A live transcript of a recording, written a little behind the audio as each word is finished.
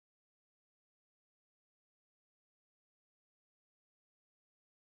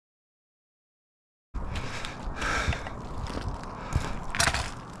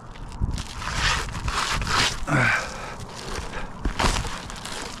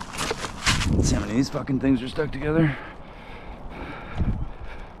See how many of these fucking things are stuck together.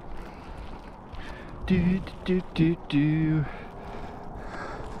 Do.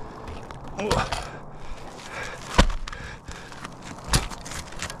 Oh.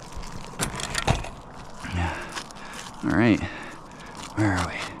 All right, where are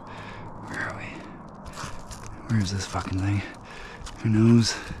we? Where's this fucking thing? Who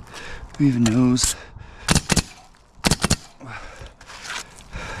knows? Who even knows?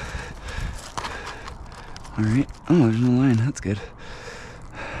 All right. Oh, there's no line. That's good.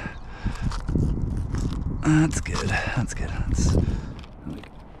 That's good. Let's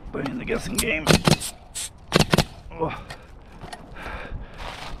play in the guessing game. Oh.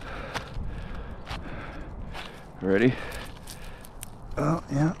 Ready? Oh,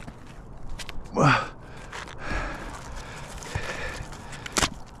 yeah.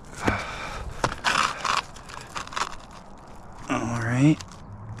 All right.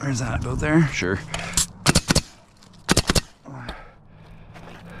 Where's that? About there? Sure.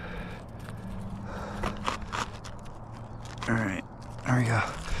 All right. There we go.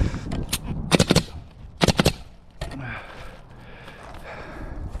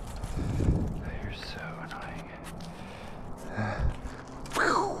 You're so annoying.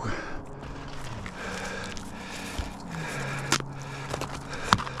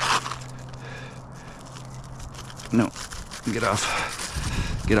 No. Get off.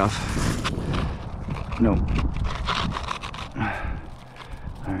 Get off. No.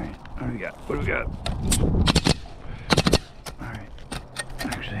 Alright. What do we got? What do we got? Alright.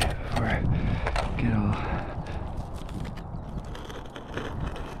 Actually, before I get all...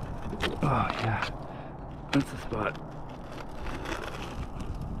 Oh, yeah. That's the spot.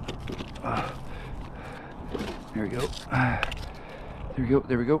 Oh. There we go. There we go.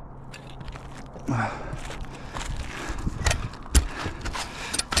 There we go.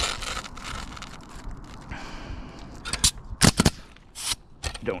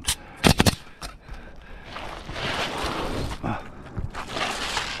 Don't.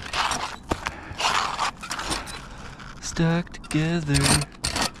 Stuck together.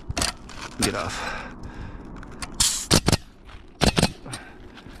 Get off.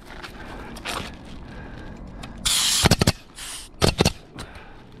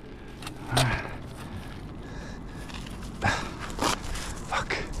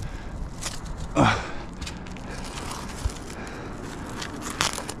 Fuck.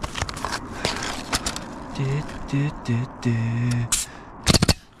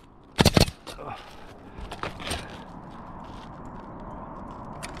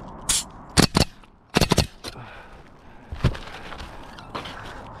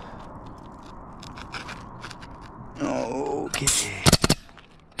 Okay.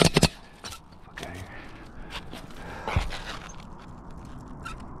 Fuck out of here.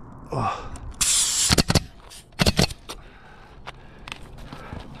 Oh.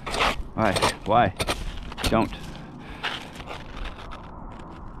 Why? Don't.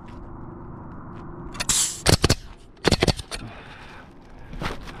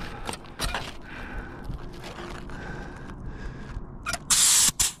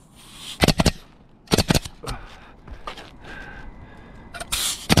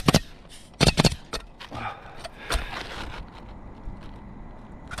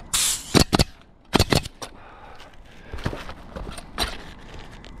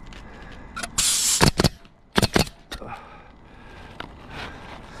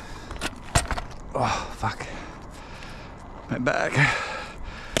 Oh, fuck. My back.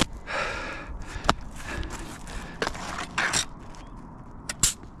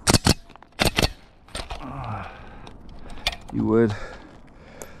 Oh, you would.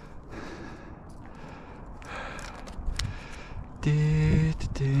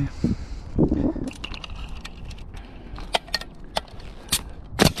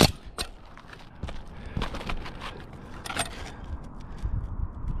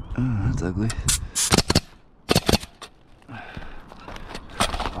 Oh, that's ugly.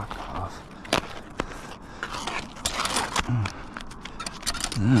 Fuck off.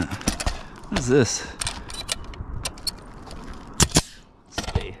 What is this?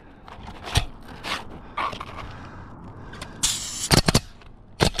 Stay.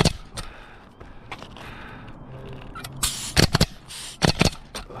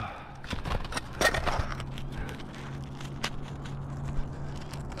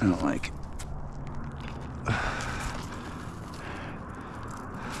 I don't like it.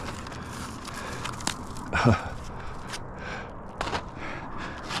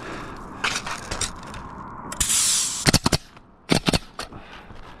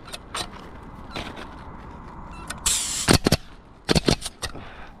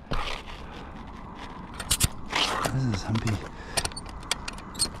 humpy.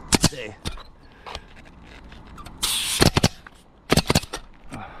 Stay.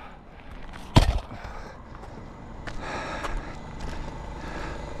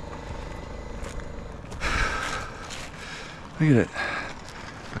 Look at it.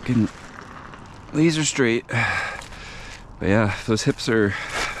 Fucking laser straight. But yeah, if those hips are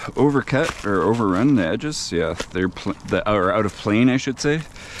overcut or overrun, the edges, yeah, they're or out of plane, I should say.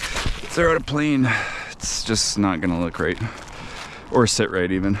 If they're out of plane, it's just not gonna look right. Or sit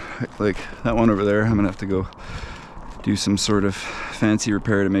right even. Like that one over there, I'm gonna have to go do some sort of fancy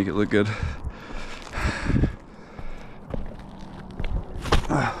repair to make it look good.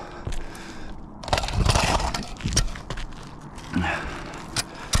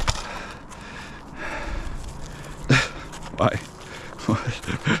 Why?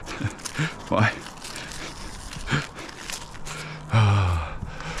 Why? Oh.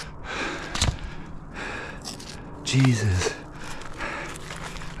 Jesus.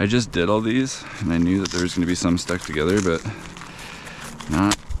 I just did all these and I knew that there was going to be some stuck together, but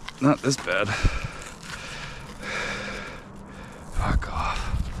not this bad. Fuck off.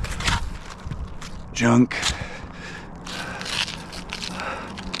 Junk.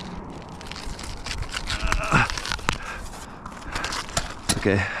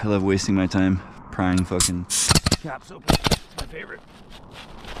 Okay, I love wasting my time prying fucking caps open. It's my favorite.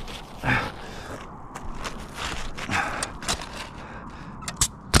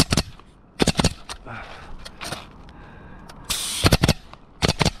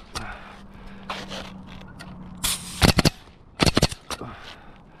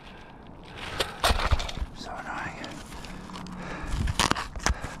 So annoying.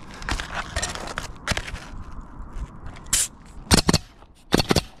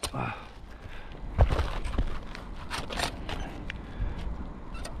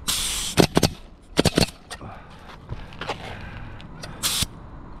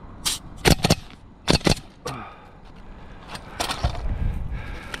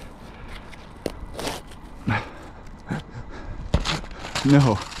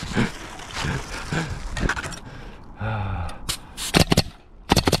 No.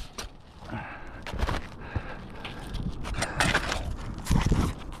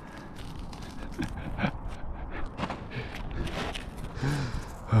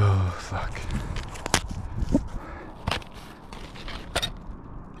 Oh, fuck.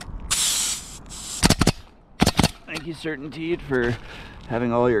 Thank you, Certainteed, for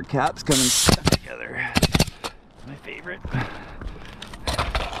having all your caps come and stuck together. My favorite.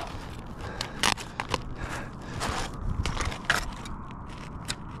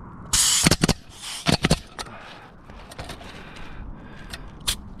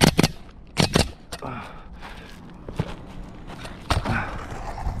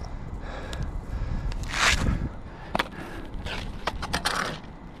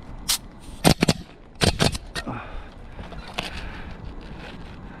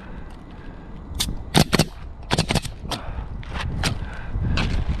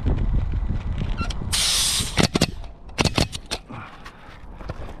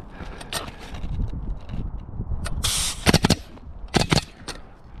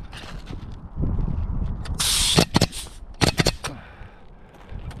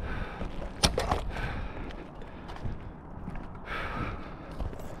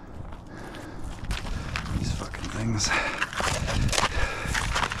 Things.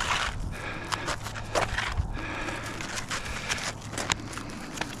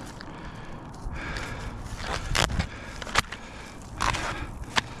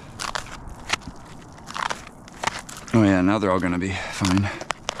 Oh yeah, now they're all gonna be fine.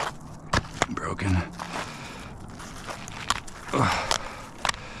 Broken. Ugh.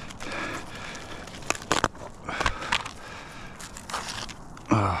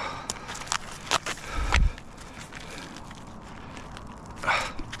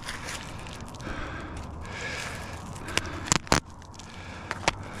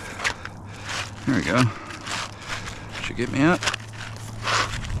 There we go. Should get me up.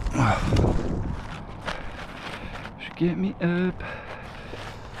 Should get me up.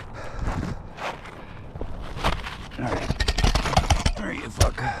 Alright. Alright, you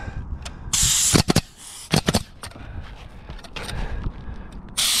fuck.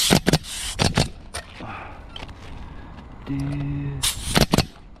 Dude.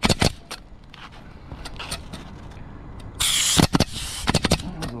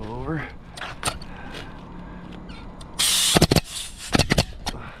 I'll go over.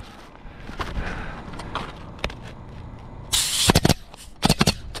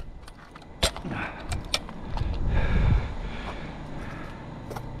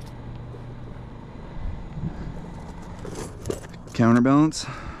 counterbalance.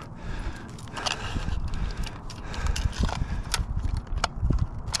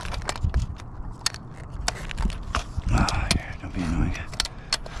 Oh, here, don't be annoying.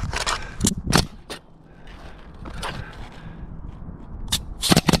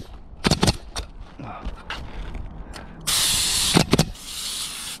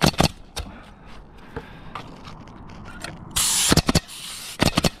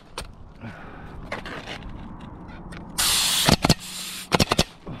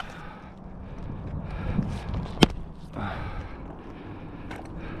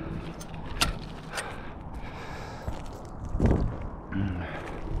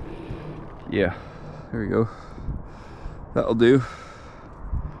 Yeah, there we go. That'll do.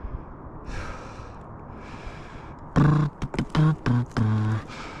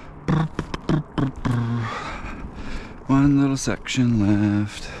 One little section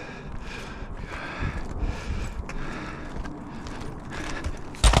left.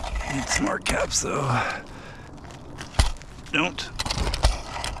 Need some more caps though. Don't.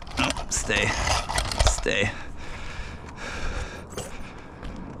 No, stay. Stay.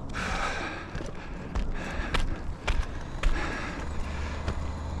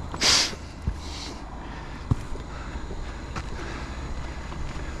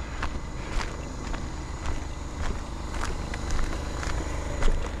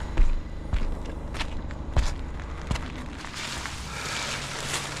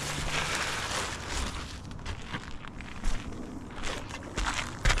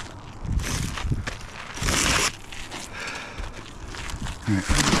 Alright,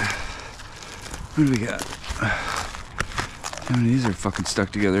 what do we got? How many of these are fucking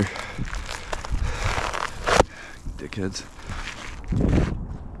stuck together? Dickheads.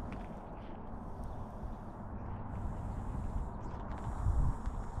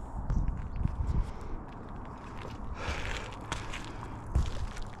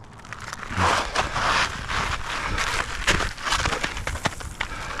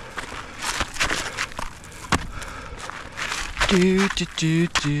 Do.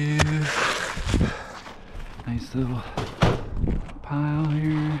 Nice little pile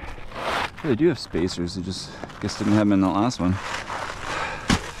here. Yeah, they do have spacers, they just guess didn't have them in the last one.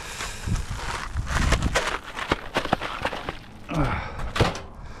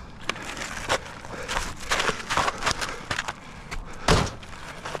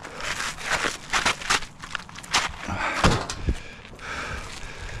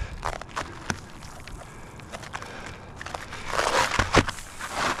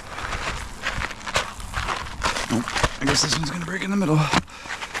 I guess this one's gonna break in the middle. Is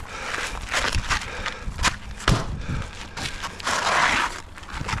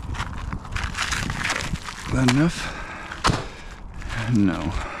that enough?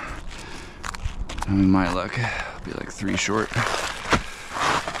 No. I mean, my luck. I'll be like 3 short.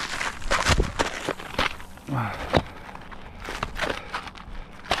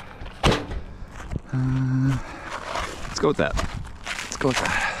 Let's go with that. Let's go with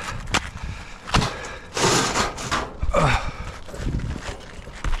that.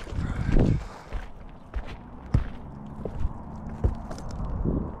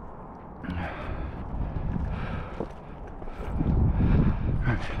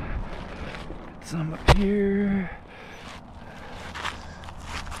 Some up here.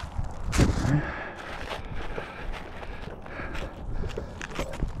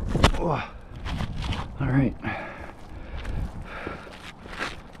 Oh. All right.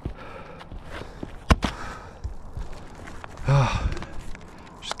 Oh,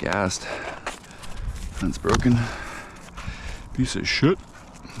 just gassed. That's broken. Piece of shit.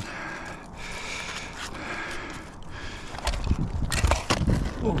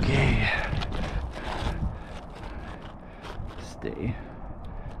 Okay. Stay.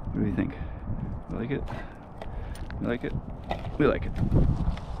 What do you think? You like it? You like it? We like it.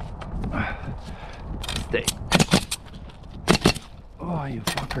 Stay. Oh, you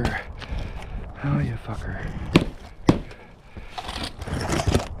fucker. Oh, you fucker.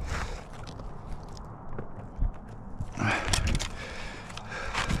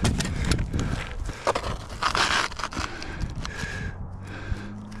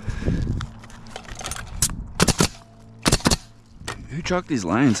 Who chalked these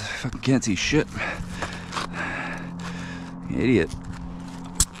lines? I fucking can't see shit. Idiot.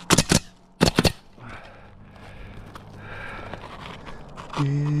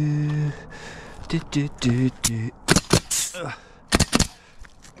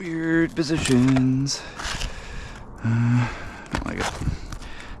 Weird positions. Don't like it.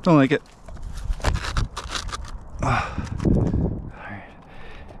 Don't like it. Alright.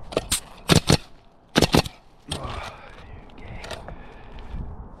 Okay.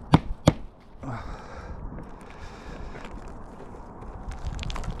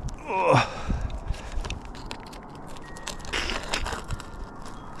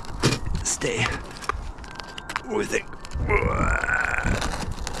 Stay. What do we think?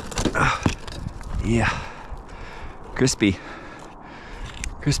 Yeah. Crispy.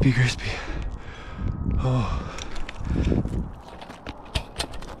 Crispy, crispy. Oh.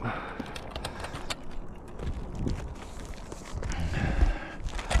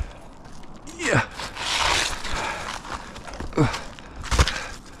 Yeah.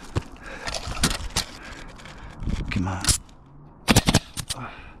 Come on.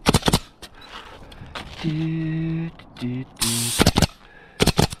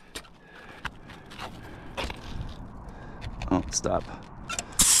 Oh, stop.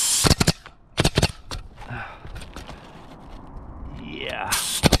 Yeah.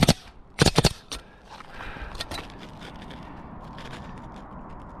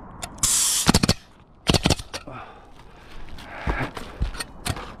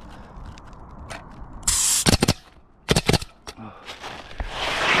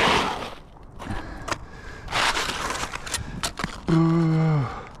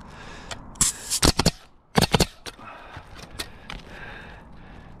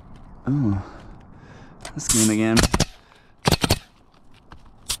 Oh, this game again.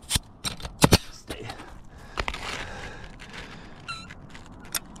 Stay.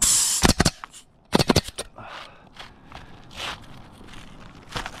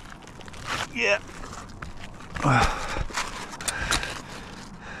 Yeah.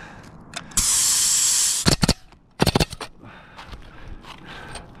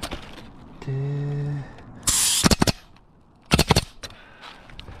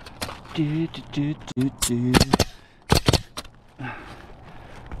 Do.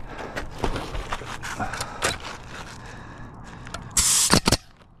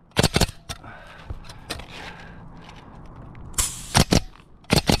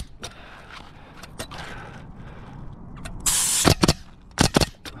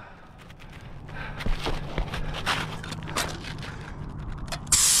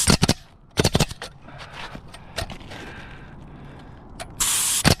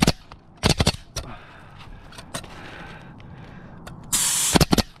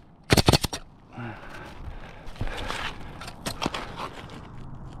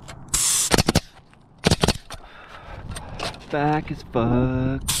 Back as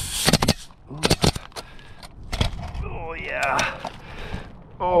fuck. Oh. Oh yeah.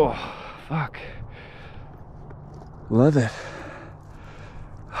 Oh fuck. Love it.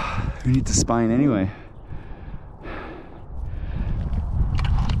 Who needs a spine anyway?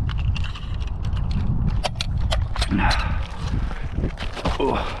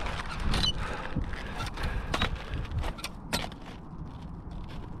 Oh.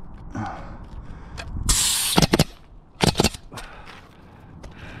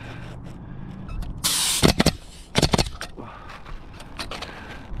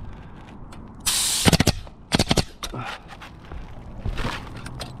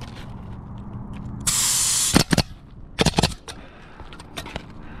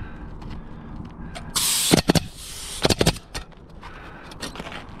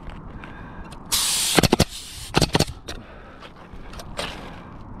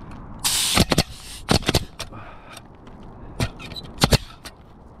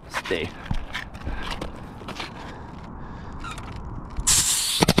 Stay.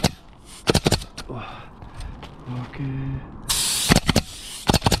 Oh. Okay.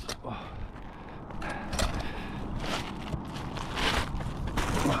 Oh.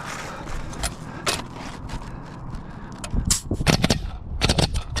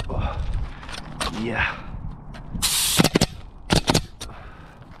 Oh. Yeah.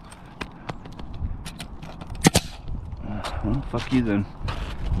 Well, fuck you then.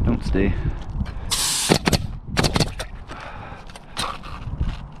 Don't stay.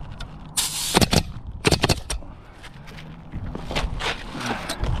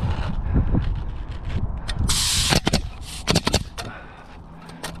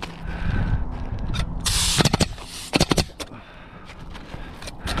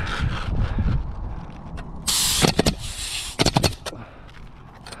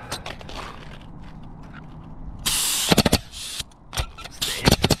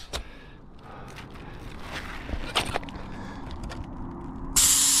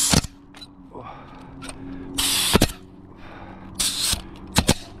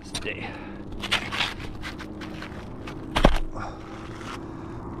 Stay. Okay.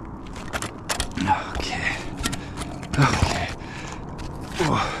 Okay.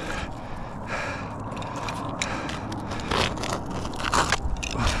 Oh.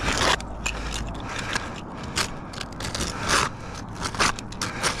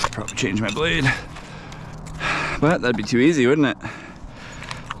 Probably change my blade, but that'd be too easy, wouldn't it?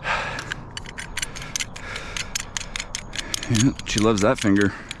 Yeah, she loves that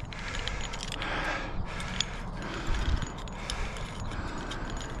finger.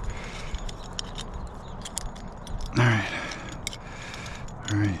 Alright.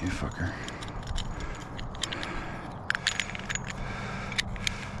 Alright, you fucker.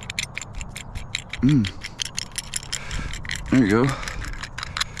 There you go.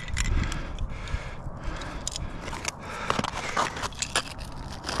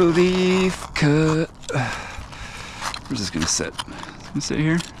 Leaf cut. Where's this gonna sit? It's gonna sit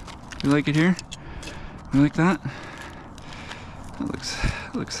here. You like it here? You like that? That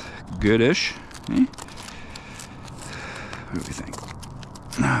looks good-ish. Eh? What do we think?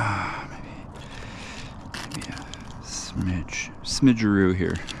 Maybe a smidgeroo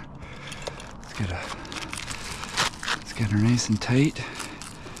here. Let's get her nice and tight.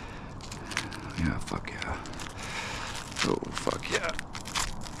 Yeah, fuck yeah. Oh, fuck yeah.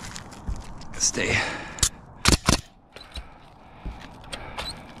 Stay.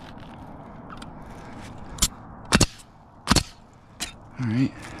 All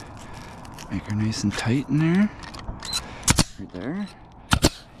right. Make her nice and tight in there. Right there.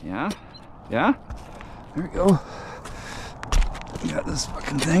 Yeah. Yeah. There we go. Got this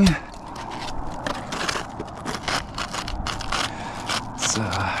fucking thing. Let's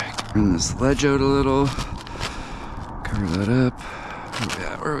bring this ledge out a little. Cover that up.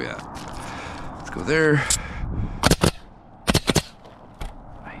 Where are we at? Let's go there.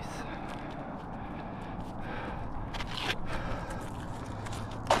 Nice.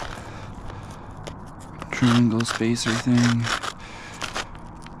 Triangle spacer thing.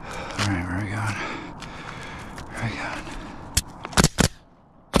 Alright, where are we going? Where are we going?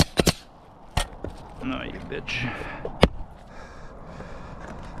 No, you bitch.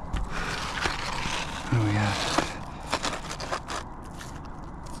 What do we got?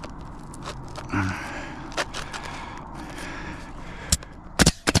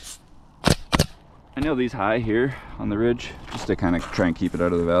 I nailed these high here on the ridge just to kind of try and keep it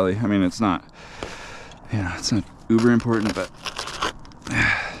out of the valley. I mean, it's not, it's not uber important, but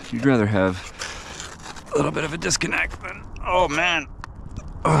you'd rather have a little bit of a disconnect than, oh man.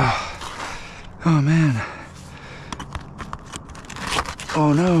 Oh man.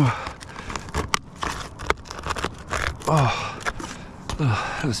 Oh no. Oh,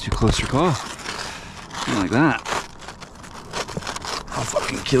 that was too close to call. Something like that. I'll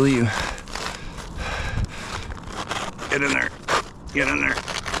fucking kill you. Get in there. Get in there.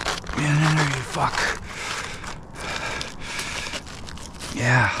 Get in there, you fuck.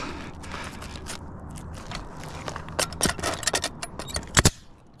 Yeah.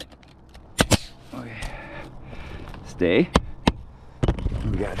 Okay. Stay. What do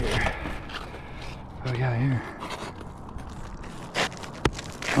we got here? What do we got here?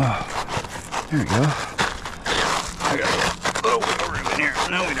 Oh, there we go. I got a little wiggle room in here.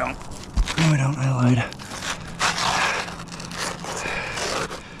 No, we don't. No, we don't. I lied.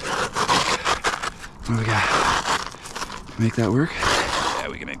 What do we got? Make that work? Yeah,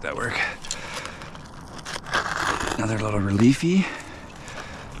 we can make that work. Another little reliefy.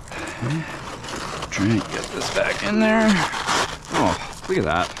 Okay. Try and get this back in there. Oh, look at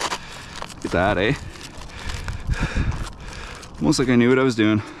that. Look at that, eh? Almost like I knew what I was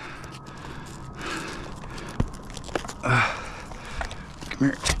doing. Come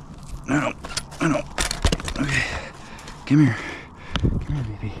here. No, no. Okay. Come here. Come here,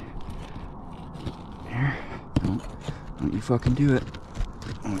 baby. Here. Don't you fucking do it.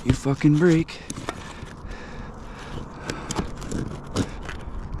 Don't you fucking break.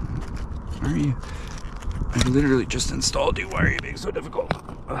 Why are you? I literally just installed you. Why are you being so difficult?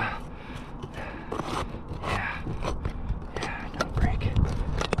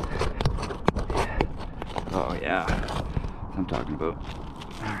 Oh yeah, that's what I'm talking about.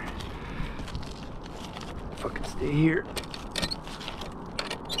 Alright. Fucking stay here.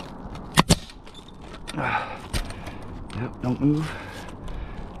 Yep, don't move.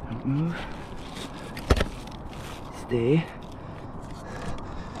 Don't move. Stay.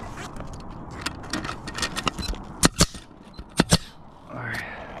 Alright.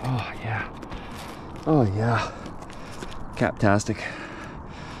 Oh yeah. Oh yeah. Captastic.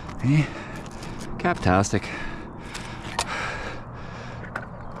 Hey? Captastic.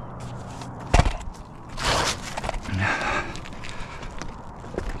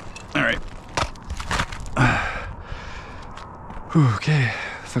 All right. Okay.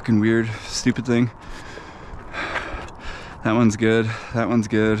 Fucking weird, stupid thing. That one's good. That one's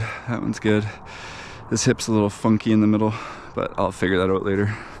good. That one's good. This hip's a little funky in the middle, but I'll figure that out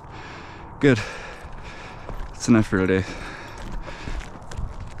later. Good. It's enough for today.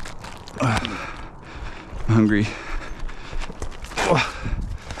 I'm hungry.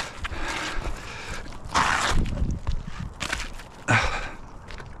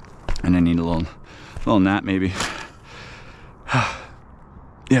 And I need a little nap maybe.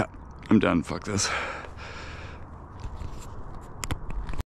 Yeah, I'm done. Fuck this.